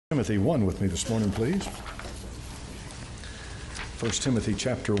Timothy 1 with me this morning, please. 1 Timothy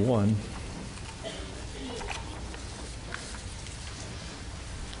chapter 1.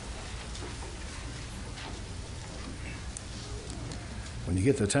 When you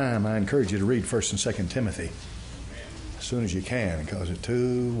get the time, I encourage you to read 1 and 2 Timothy as soon as you can, because they're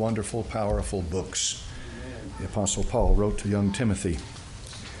two wonderful, powerful books the Apostle Paul wrote to young Timothy.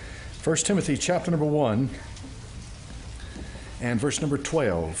 1 Timothy chapter number 1 and verse number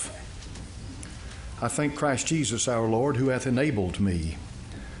 12. I thank Christ Jesus our Lord, who hath enabled me,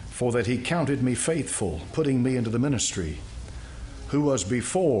 for that he counted me faithful, putting me into the ministry, who was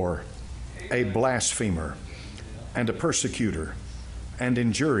before a blasphemer and a persecutor and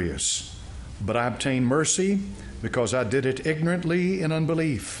injurious, but I obtained mercy because I did it ignorantly in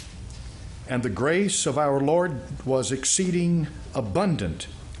unbelief. And the grace of our Lord was exceeding abundant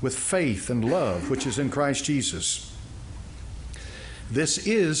with faith and love, which is in Christ Jesus. This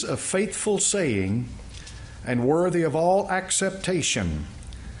is a faithful saying and worthy of all acceptation,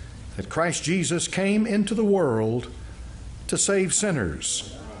 that Christ Jesus came into the world to save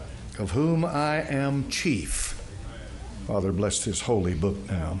sinners, of whom I am chief. Father, bless this holy book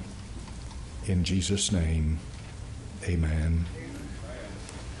now. In Jesus' name, amen.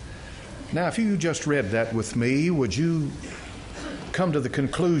 Now, if you just read that with me, would you come to the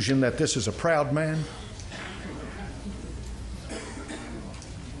conclusion that this is a proud man?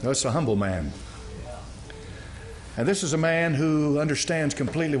 No, it's a humble man. And this is a man who understands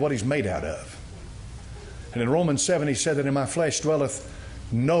completely what he's made out of. And in Romans 7, he said that in my flesh dwelleth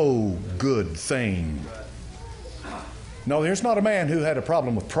no good thing. No, there's not a man who had a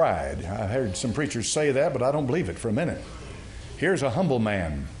problem with pride. I heard some preachers say that, but I don't believe it for a minute. Here's a humble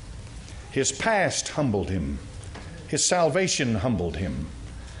man. His past humbled him. His salvation humbled him.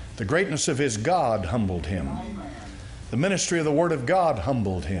 The greatness of his God humbled him. The ministry of the Word of God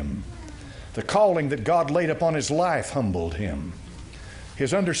humbled him. The calling that God laid upon his life humbled him.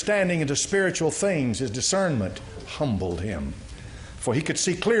 His understanding into spiritual things, his discernment, humbled him. For he could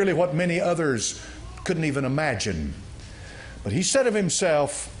see clearly what many others couldn't even imagine. But he said of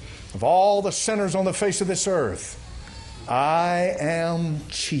himself, of all the sinners on the face of this earth, I am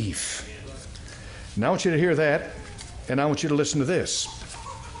chief. Now I want you to hear that, and I want you to listen to this.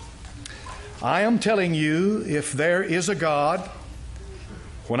 I am telling you, if there is a God,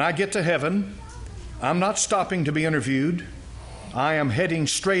 when I get to heaven, I'm not stopping to be interviewed. I am heading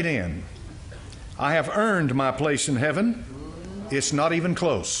straight in. I have earned my place in heaven. It's not even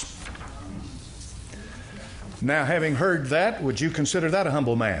close. Now, having heard that, would you consider that a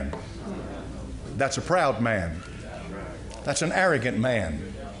humble man? That's a proud man. That's an arrogant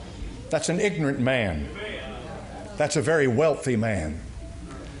man. That's an ignorant man. That's a very wealthy man.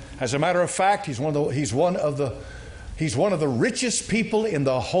 As a matter of fact, he's one of the richest people in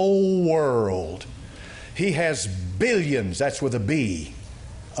the whole world. He has billions, that's with a B,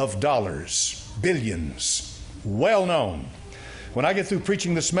 of dollars. Billions. Well known. When I get through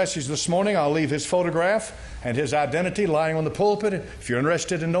preaching this message this morning, I'll leave his photograph and his identity lying on the pulpit. If you're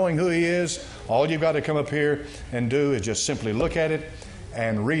interested in knowing who he is, all you've got to come up here and do is just simply look at it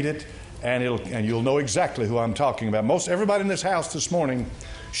and read it, and you'll know exactly who I'm talking about. Most everybody in this house this morning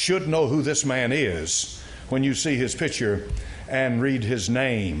should know who this man is when you see his picture and read his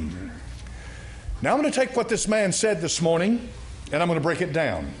name. Now I'm going to take what this man said this morning, and I'm going to break it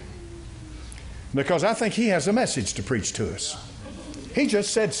down, because I think he has a message to preach to us. He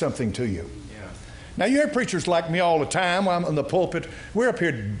just said something to you. Now, you hear preachers like me all the time while I'm in the pulpit. We're up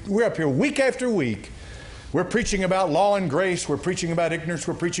here week after week. We're preaching about law and grace. We're preaching about ignorance.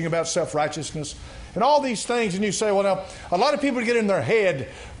 We're preaching about self-righteousness and all these things. And you say, well, now, a lot of people get in their head,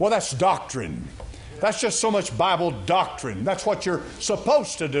 well, that's doctrine. That's just so much Bible doctrine. That's what you're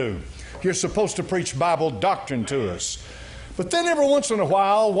supposed to do. You're supposed to preach Bible doctrine to us. But then every once in a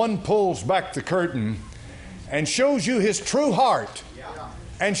while, one pulls back the curtain and shows you his true heart,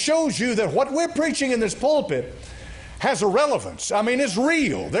 and shows you that what we're preaching in this pulpit has a relevance. I mean, it's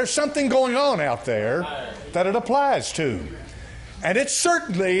real. There's something going on out there that it applies to. And it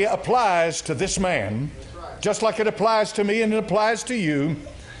certainly applies to this man, just like it applies to me and it applies to you.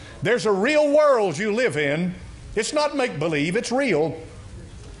 There's a real world you live in. It's not make-believe, it's real.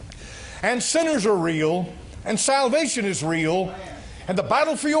 And sinners are real, and salvation is real, and the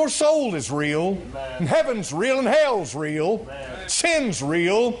battle for your soul is real, and heaven's real, and hell's real, sin's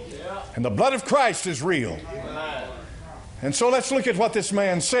real, and the blood of Christ is real. And so let's look at what this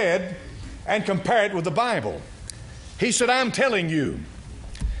man said and compare it with the Bible. He said, I'm telling you,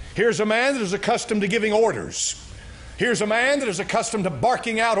 here's a man that is accustomed to giving orders. Here's a man that is accustomed to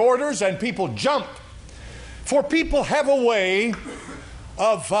barking out orders, and people jump. For people have a way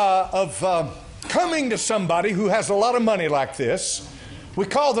of coming to somebody who has a lot of money like this. We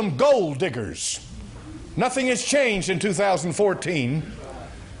call them gold diggers. Nothing has changed in 2014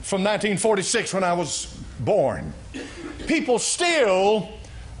 from 1946 when I was born. People still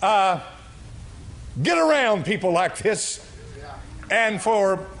get around people like this, and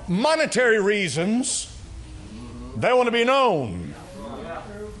for monetary reasons, they want to be known.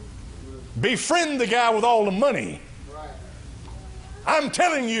 Befriend the guy with all the money. I'm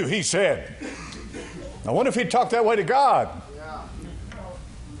telling you, he said. I wonder if he'd talk that way to God.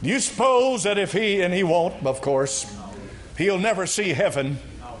 Do you suppose that if he, and he won't, of course, he'll never see heaven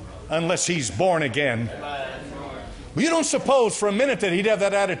unless he's born again? Well, you don't suppose for a minute that he'd have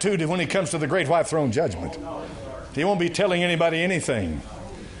that attitude when he comes to the great white throne judgment. He won't be telling anybody anything.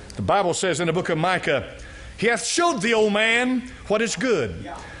 The Bible says in the book of Micah, He hath showed thee, O man, what is good,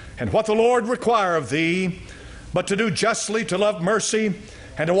 and what the Lord require of thee, but to do justly, to love mercy,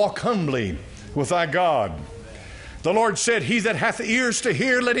 and to walk humbly with thy God. The Lord said, He that hath ears to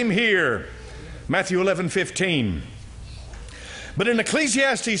hear, let him hear. Matthew 11:15. But in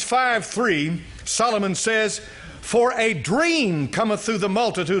Ecclesiastes 5:3, Solomon says, For a dream cometh through the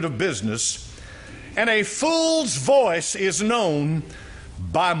multitude of business, and a fool's voice is known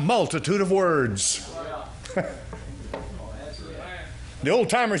by multitude of words. The old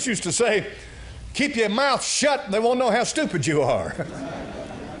timers used to say, keep your mouth shut and they won't know how stupid you are.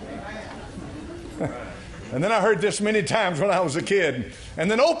 And then I heard this many times when I was a kid. And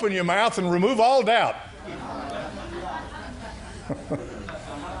then open your mouth and remove all doubt.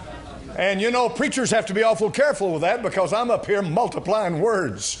 And you know, preachers have to be awful careful with that, because I'm up here multiplying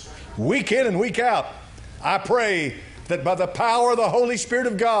words week in and week out. I pray that by the power of the Holy Spirit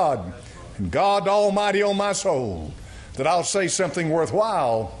of God, and God Almighty on my soul, that I'll say something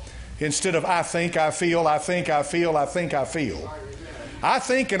worthwhile instead of I think, I feel, I think, I feel, I think, I feel. I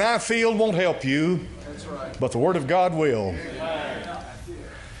think and I feel won't help you, but the Word of God will.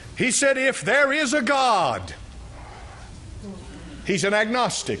 He said, if there is a God, he's an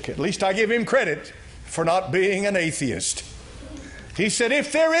agnostic. At least I give him credit for not being an atheist. He said,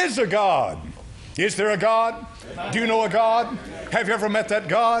 if there is a God, is there a God? Do you know a God? Have you ever met that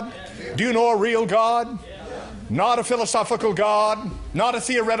God? Do you know a real God? Not a philosophical God, not a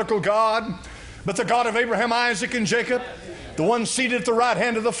theoretical God, but the God of Abraham, Isaac, and Jacob, the one seated at the right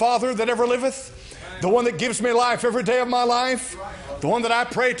hand of the Father that ever liveth, the one that gives me life every day of my life, the one that I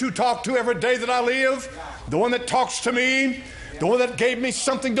pray to, talk to every day that I live, the one that talks to me, the one that gave me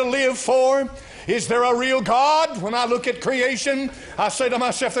something to live for. Is there a real God? When I look at creation, I say to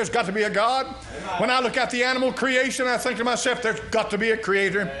myself, there's got to be a God. When I look at the animal creation, I think to myself, there's got to be a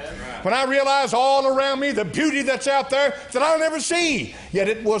creator. When I realize all around me the beauty that's out there that I'll never see, yet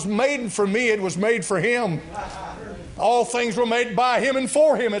it was made for me, it was made for him. All things were made by him and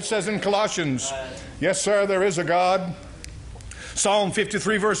for him, it says in Colossians. Yes, sir, there is a God. Psalm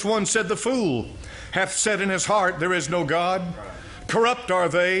 53 verse 1 said, the fool hath said in his heart, there is no God. Corrupt are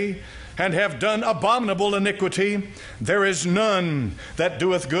they, and have done abominable iniquity. There is none that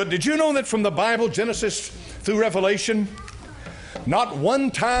doeth good. Did you know that from the Bible, Genesis through Revelation, not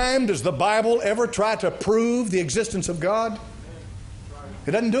one time does the Bible ever try to prove the existence of God?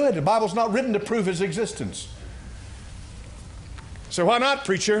 It doesn't do it. The Bible's not written to prove his existence. So why not,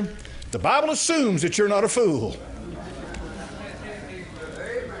 preacher? The Bible assumes that you're not a fool.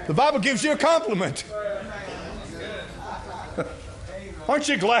 The Bible gives you a compliment. Aren't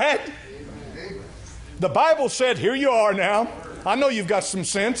you glad? The Bible said, here you are now. I know you've got some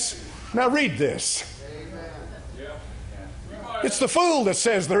sense. Now read this. It's the fool that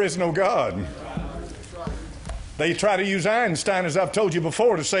says there is no God. They try to use Einstein, as I've told you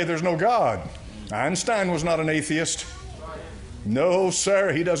before, to say there's no God. Einstein was not an atheist. No,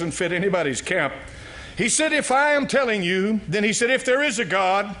 sir, he doesn't fit anybody's camp. He said, if I am telling you, then he said, if there is a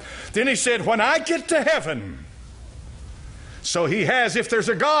God, then he said, when I get to heaven. So he has, if there's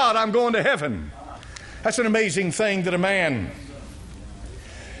a God, I'm going to heaven. That's an amazing thing, that a man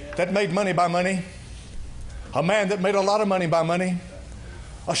that made money by money, a man that made a lot of money by money,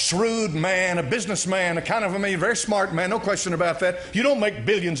 a shrewd man, a businessman, a kind of a very smart man, no question about that. You don't make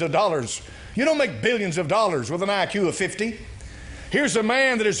billions of dollars. You don't make billions of dollars with an IQ of 50. Here's a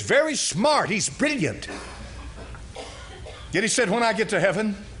man that is very smart. He's brilliant. Yet he said, when I get to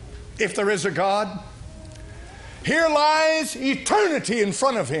heaven, if there is a God, here lies eternity in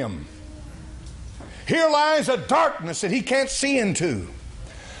front of him. Here lies a darkness that he can't see into.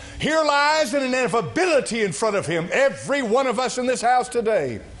 Here lies an inevitability in front of him. Every one of us in this house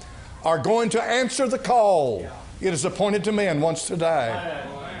today are going to answer the call. It is appointed to man once to die.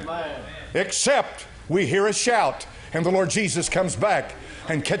 Except we hear a shout and the Lord Jesus comes back.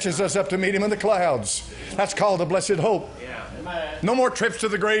 and catches us up to meet him in the clouds. That's called the blessed hope. No more trips to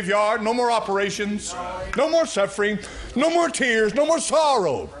the graveyard, no more operations, no more suffering, no more tears, no more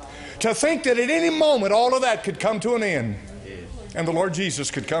sorrow. To think that at any moment all of that could come to an end and the Lord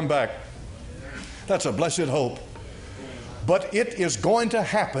Jesus could come back. That's a blessed hope. But it is going to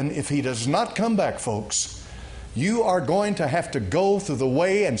happen if he does not come back, folks. You are going to have to go through the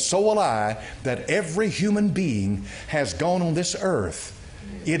way, and so will I, that every human being has gone on this earth.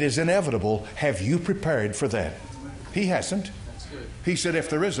 It is inevitable. Have you prepared for that? He hasn't. He said, if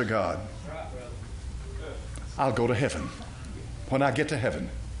there is a God, I'll go to heaven. When I get to heaven,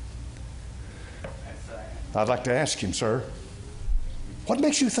 I'd like to ask him, sir, what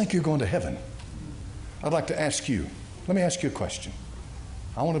makes you think you're going to heaven? I'd like to ask you, let me ask you a question.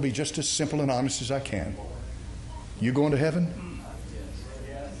 I want to be just as simple and honest as I can. You going to heaven?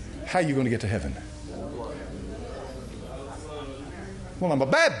 How are you going to get to heaven? Well, I'm a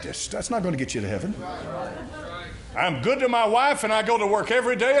Baptist. That's not going to get you to heaven. I'm good to my wife and I go to work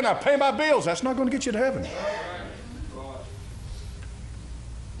every day and I pay my bills. That's not going to get you to heaven.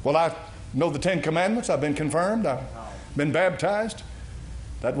 Well, I know the 10 Commandments. I've been confirmed. I've been baptized.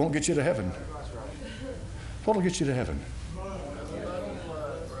 That won't get you to heaven. What will get you to heaven?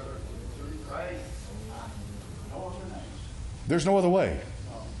 There's no other way.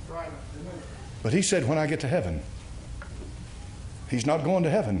 But he said, when I get to heaven, he's not going to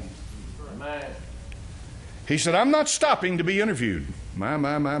heaven. He said, I'm not stopping to be interviewed. My.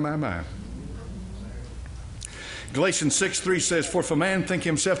 Galatians 6:3 says, for if a man think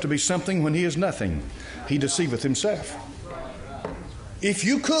himself to be something when he is nothing, he deceiveth himself. If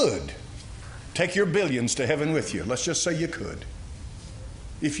you could take your billions to heaven with you, let's just say you could.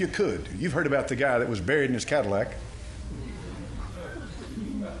 If you could. You've heard about the guy that was buried in his Cadillac.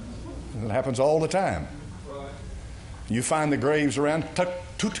 It happens all the time. You find the graves around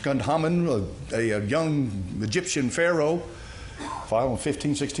Tutankhamun, a young Egyptian pharaoh,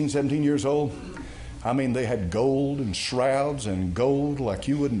 15, 16, 17 years old. I mean, they had gold and shrouds and gold like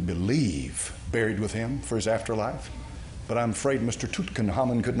you wouldn't believe buried with him for his afterlife. But I'm afraid Mr.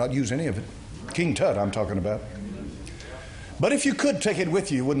 Tutankhamun could not use any of it. King Tut, I'm talking about. But if you could take it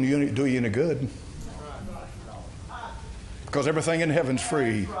with you, it wouldn't do you any good. Because everything in heaven's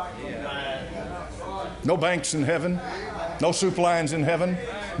free. No banks in heaven. No soup lines in heaven.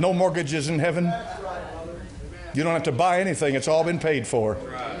 No mortgages in heaven. You don't have to buy anything. It's all been paid for.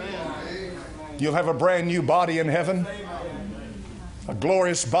 You'll have a brand new body in heaven. A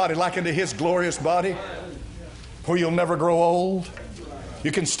glorious body like unto his glorious body. Where you'll never grow old.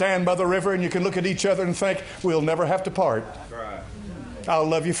 You can stand by the river and you can look at each other and think, we'll never have to part. I'll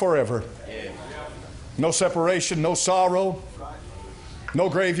love you forever. No separation, no sorrow, no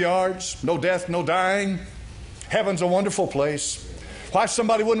graveyards, no death, no dying. Heaven's a wonderful place. Why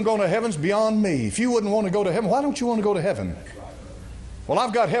somebody wouldn't go to heaven's beyond me. If you wouldn't want to go to heaven, why don't you want to go to heaven? Well,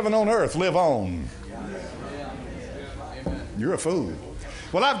 I've got heaven on earth. Live on. You're a fool.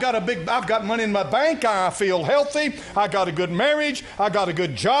 Well, I've got money in my bank. I feel healthy. I got a good marriage. I got a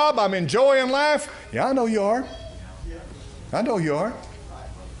good job. I'm enjoying life. Yeah, I know you are. I know you are.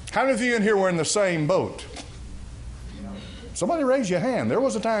 How many of you in here were in the same boat? Somebody raise your hand. There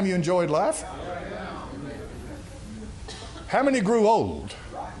was a time you enjoyed life. How many grew old?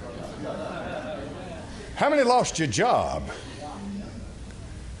 How many lost your job?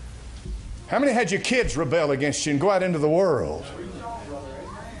 How many had your kids rebel against you and go out into the world?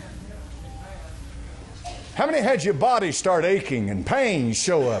 How many had your body start aching and pains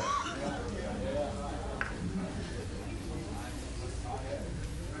show up?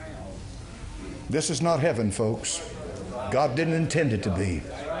 This is not heaven, folks. God didn't intend it to be.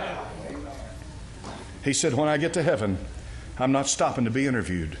 He said, when I get to heaven, I'm not stopping to be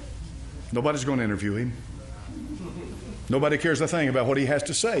interviewed. Nobody's going to interview him. Nobody cares a thing about what he has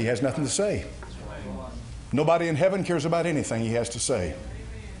to say. He has nothing to say. Nobody in heaven cares about anything he has to say.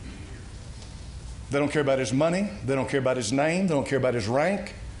 They don't care about his money. They don't care about his name. They don't care about his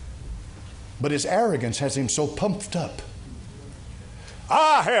rank. But his arrogance has him so pumped up.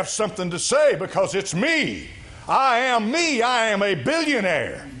 I have something to say because it's me. I am me. I am a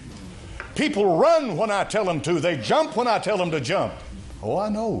billionaire. People run when I tell them to. They jump when I tell them to jump. Oh, I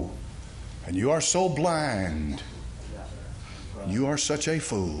know. And you are so blind. You are such a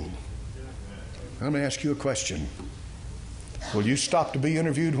fool. Let me ask you a question. Will you stop to be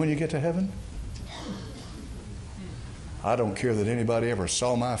interviewed when you get to heaven? I don't care that anybody ever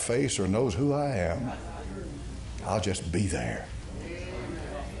saw my face or knows who I am. I'll just be there.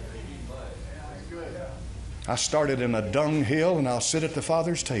 I started in a dunghill and I'll sit at the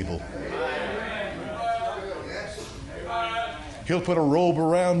Father's table. He'll put a robe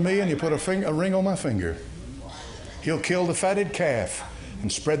around me and he'll put a ring on my finger. He'll kill the fatted calf and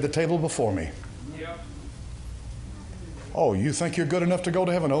spread the table before me. Oh, you think you're good enough to go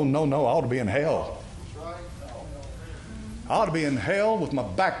to heaven? Oh, no, I ought to be in hell. I ought to be in hell with my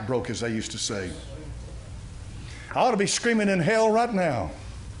back broke, as they used to say. I ought to be screaming in hell right now.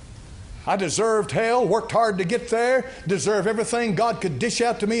 I deserved hell, worked hard to get there, deserve everything God could dish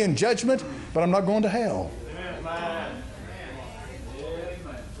out to me in judgment, but I'm not going to hell.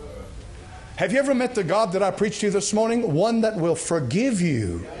 Have you ever met the God that I preached to you this morning? One that will forgive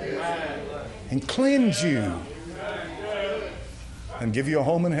you and cleanse you and give you a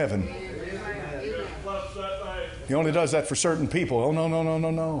home in heaven. He only does that for certain people. Oh,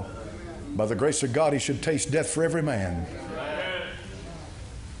 no. By the grace of God, he should taste death for every man.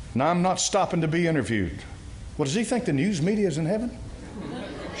 Now, I'm not stopping to be interviewed. Well, does he think the news media is in heaven?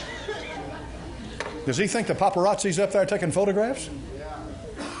 Does he think the paparazzi's up there taking photographs?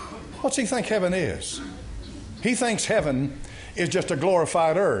 What's he think heaven is? He thinks heaven is just a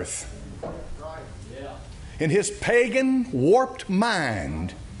glorified earth. In his pagan, warped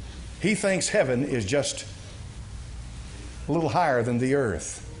mind, he thinks heaven is just a little higher than the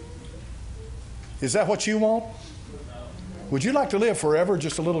earth. Is that what you want? Would you like to live forever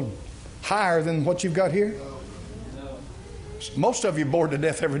just a little higher than what you've got here? Most of you bored to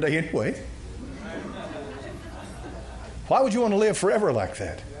death every day anyway. Why would you want to live forever like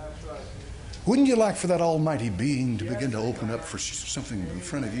that? Wouldn't you like for that almighty being to begin to open up for something in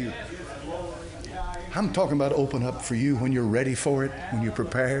front of you? I'm talking about open up for you when you're ready for it, when you're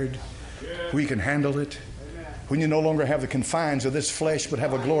prepared, when you can handle it, when you no longer have the confines of this flesh but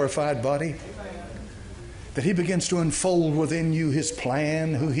have a glorified body. That he begins to unfold within you his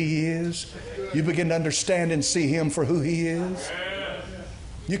plan, who he is. You begin to understand and see him for who he is.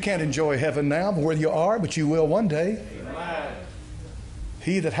 You can't enjoy heaven now where you are, but you will one day.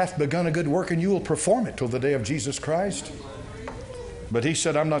 He that hath begun a good work in you will perform it till the day of Jesus Christ. But he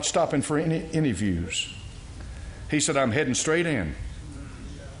said, I'm not stopping for any views. He said, I'm heading straight in.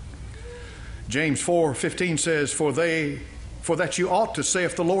 James 4:15 says, For that you ought to say,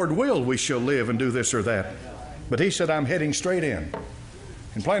 if the Lord will, we shall live and do this or that. But he said, I'm heading straight in.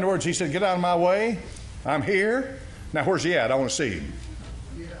 In plain words, he said, get out of my way. I'm here. Now, where's he at? I want to see him.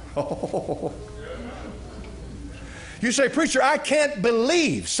 Oh. You say, preacher, I can't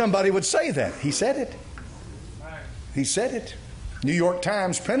believe somebody would say that. He said it. He said it. New York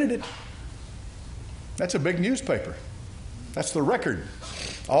Times printed it. That's a big newspaper. That's the record.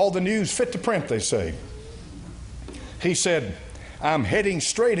 All the news fit to print, they say. He said, I'm heading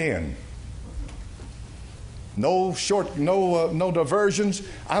straight in. No diversions.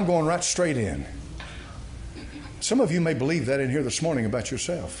 I'm going right straight in. Some of you may believe that in here this morning about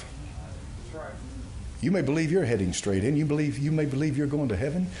yourself. You may believe you're heading straight in. You may believe you're going to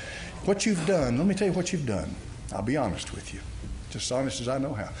heaven. What you've done, let me tell you what you've done. I'll be honest with you. Just as honest as I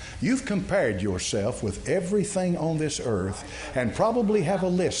know how. You've compared yourself with everything on this earth and probably have a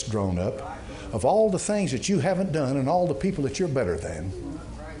list drawn up of all the things that you haven't done and all the people that you're better than.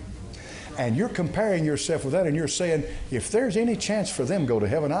 And you're comparing yourself with that and you're saying, if there's any chance for them to go to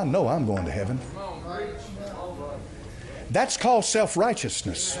heaven, I know I'm going to heaven. That's called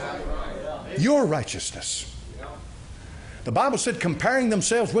self-righteousness. Your righteousness. The Bible said comparing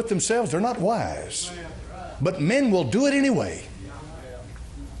themselves with themselves, they're not wise. But men will do it anyway.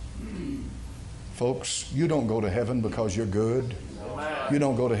 Folks, you don't go to heaven because you're good. You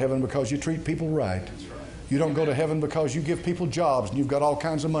don't go to heaven because you treat people right. You don't go to heaven because you give people jobs and you've got all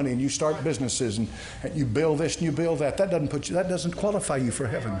kinds of money and you start businesses and you build this and you build that. That doesn't qualify you for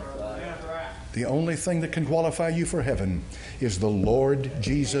heaven. The only thing that can qualify you for heaven is the Lord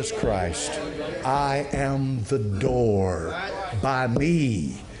Jesus Christ. I am the door. By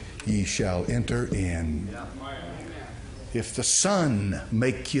me ye shall enter in. If the Son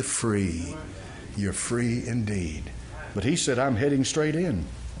make you free, you're free indeed. But he said, I'm heading straight in.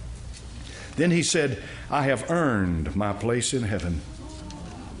 Then he said, I have earned my place in heaven.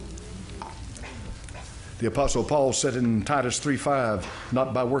 The Apostle Paul said in Titus 3:5,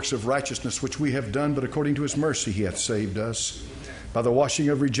 not by works of righteousness which we have done, but according to his mercy he hath saved us, by the washing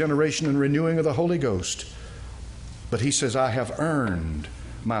of regeneration and renewing of the Holy Ghost. But he says, I have earned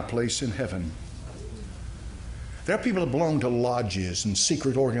my place in heaven. There are people that belong to lodges and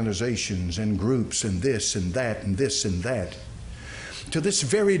secret organizations and groups and this and that and this and that. To this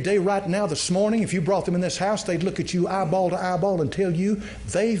very day right now, this morning, if you brought them in this house, they'd look at you eyeball to eyeball and tell you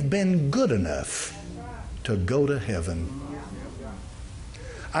they've been good enough to go to heaven.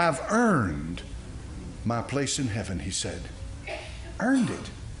 I've earned my place in heaven, he said. Earned it.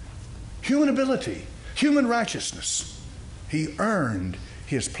 Human ability, human righteousness. He earned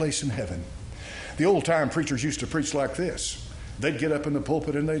his place in heaven. The old-time preachers used to preach like this. They'd get up in the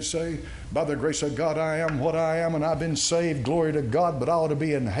pulpit and they'd say, by the grace of God I am what I am, and I've been saved, glory to God, but I ought to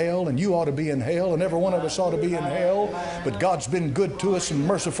be in hell, and you ought to be in hell, and every one of us ought to be in hell. But God's been good to us and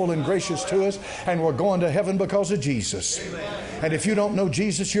merciful and gracious to us, and we're going to heaven because of Jesus. And if you don't know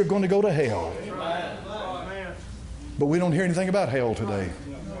Jesus, you're going to go to hell. But we don't hear anything about hell today.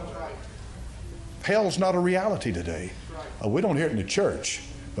 Hell's not a reality today. We don't hear it in the church,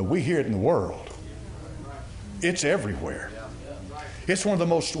 but we hear it in the world. It's everywhere. It's one of the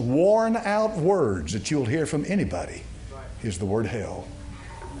most worn out words that you'll hear from anybody is the word hell.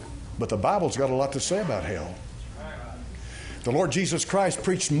 But the Bible's got a lot to say about hell. The Lord Jesus Christ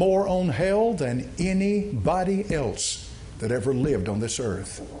preached more on hell than anybody else that ever lived on this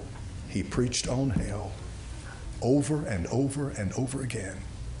earth. He preached on hell over and over and over again.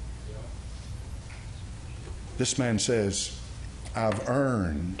 This man says, I've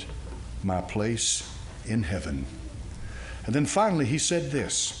earned my place in heaven. And then finally he said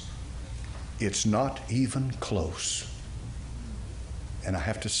this, it's not even close. And I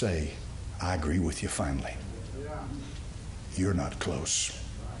have to say, I agree with you finally. You're not close.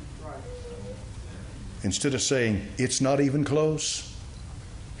 Instead of saying, it's not even close,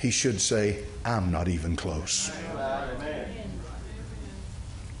 he should say, I'm not even close.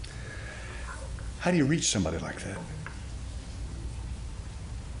 How do you reach somebody like that?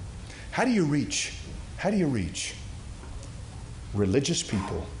 How do you reach religious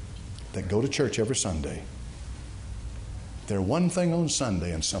people that go to church every Sunday? They're one thing on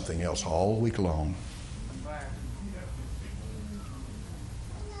Sunday and something else all week long.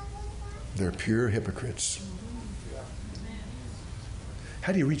 They're pure hypocrites.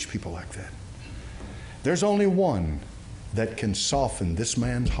 How do you reach people like that? There's only one that can soften this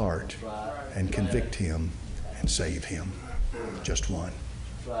man's heart and convict him and save him. Just one.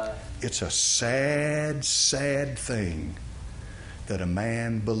 It's a sad, sad thing that a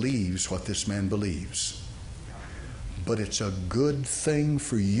man believes what this man believes. But it's a good thing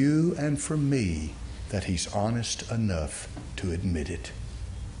for you and for me that he's honest enough to admit it.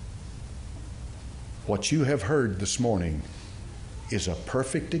 What you have heard this morning is a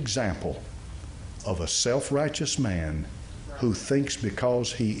perfect example of a self-righteous man who thinks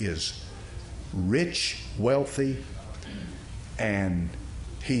because he is rich, wealthy, and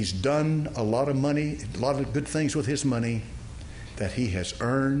he's done a lot of money, a lot of good things with his money, that he has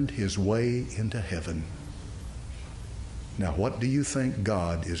earned his way into heaven. Now, what do you think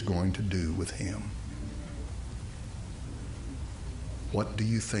God is going to do with him? What do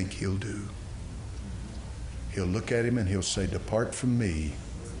you think he'll do? He'll look at him and he'll say, depart from me,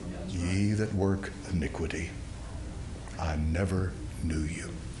 ye that work iniquity. I never knew you.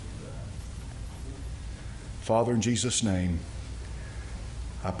 Father, in Jesus' name,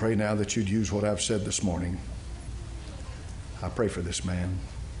 I pray now that you'd use what I've said this morning. I pray for this man.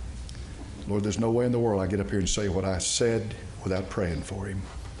 Lord, there's no way in the world I get up here and say what I said without praying for him.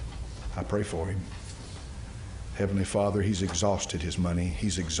 I pray for him. Heavenly Father, he's exhausted his money.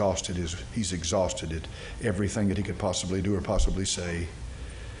 He's exhausted it, everything that he could possibly do or possibly say.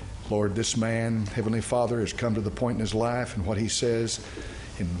 Lord, this man, Heavenly Father, has come to the point in his life and what he says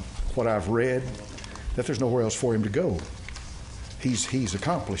in what I've read, that there's nowhere else for him to go. He's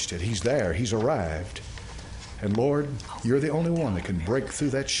accomplished it. He's there. He's arrived. And Lord, you're the only one that can break through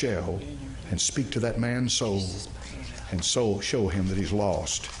that shell and speak to that man's soul and so show him that he's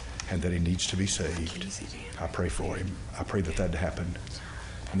lost and that he needs to be saved. I pray for him. I pray that that'd happen.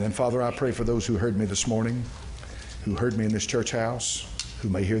 And then, Father, I pray for those who heard me this morning, who heard me in this church house, who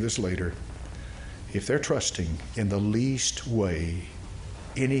may hear this later. If they're trusting in the least way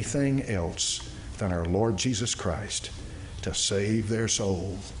anything else than our Lord Jesus Christ to save their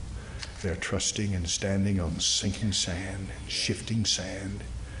soul, they're trusting and standing on sinking sand, shifting sand,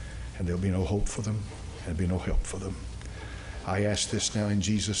 and there'll be no hope for them, and there'll be no help for them. I ask this now in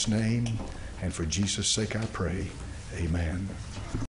Jesus' name, and for Jesus' sake I pray. Amen.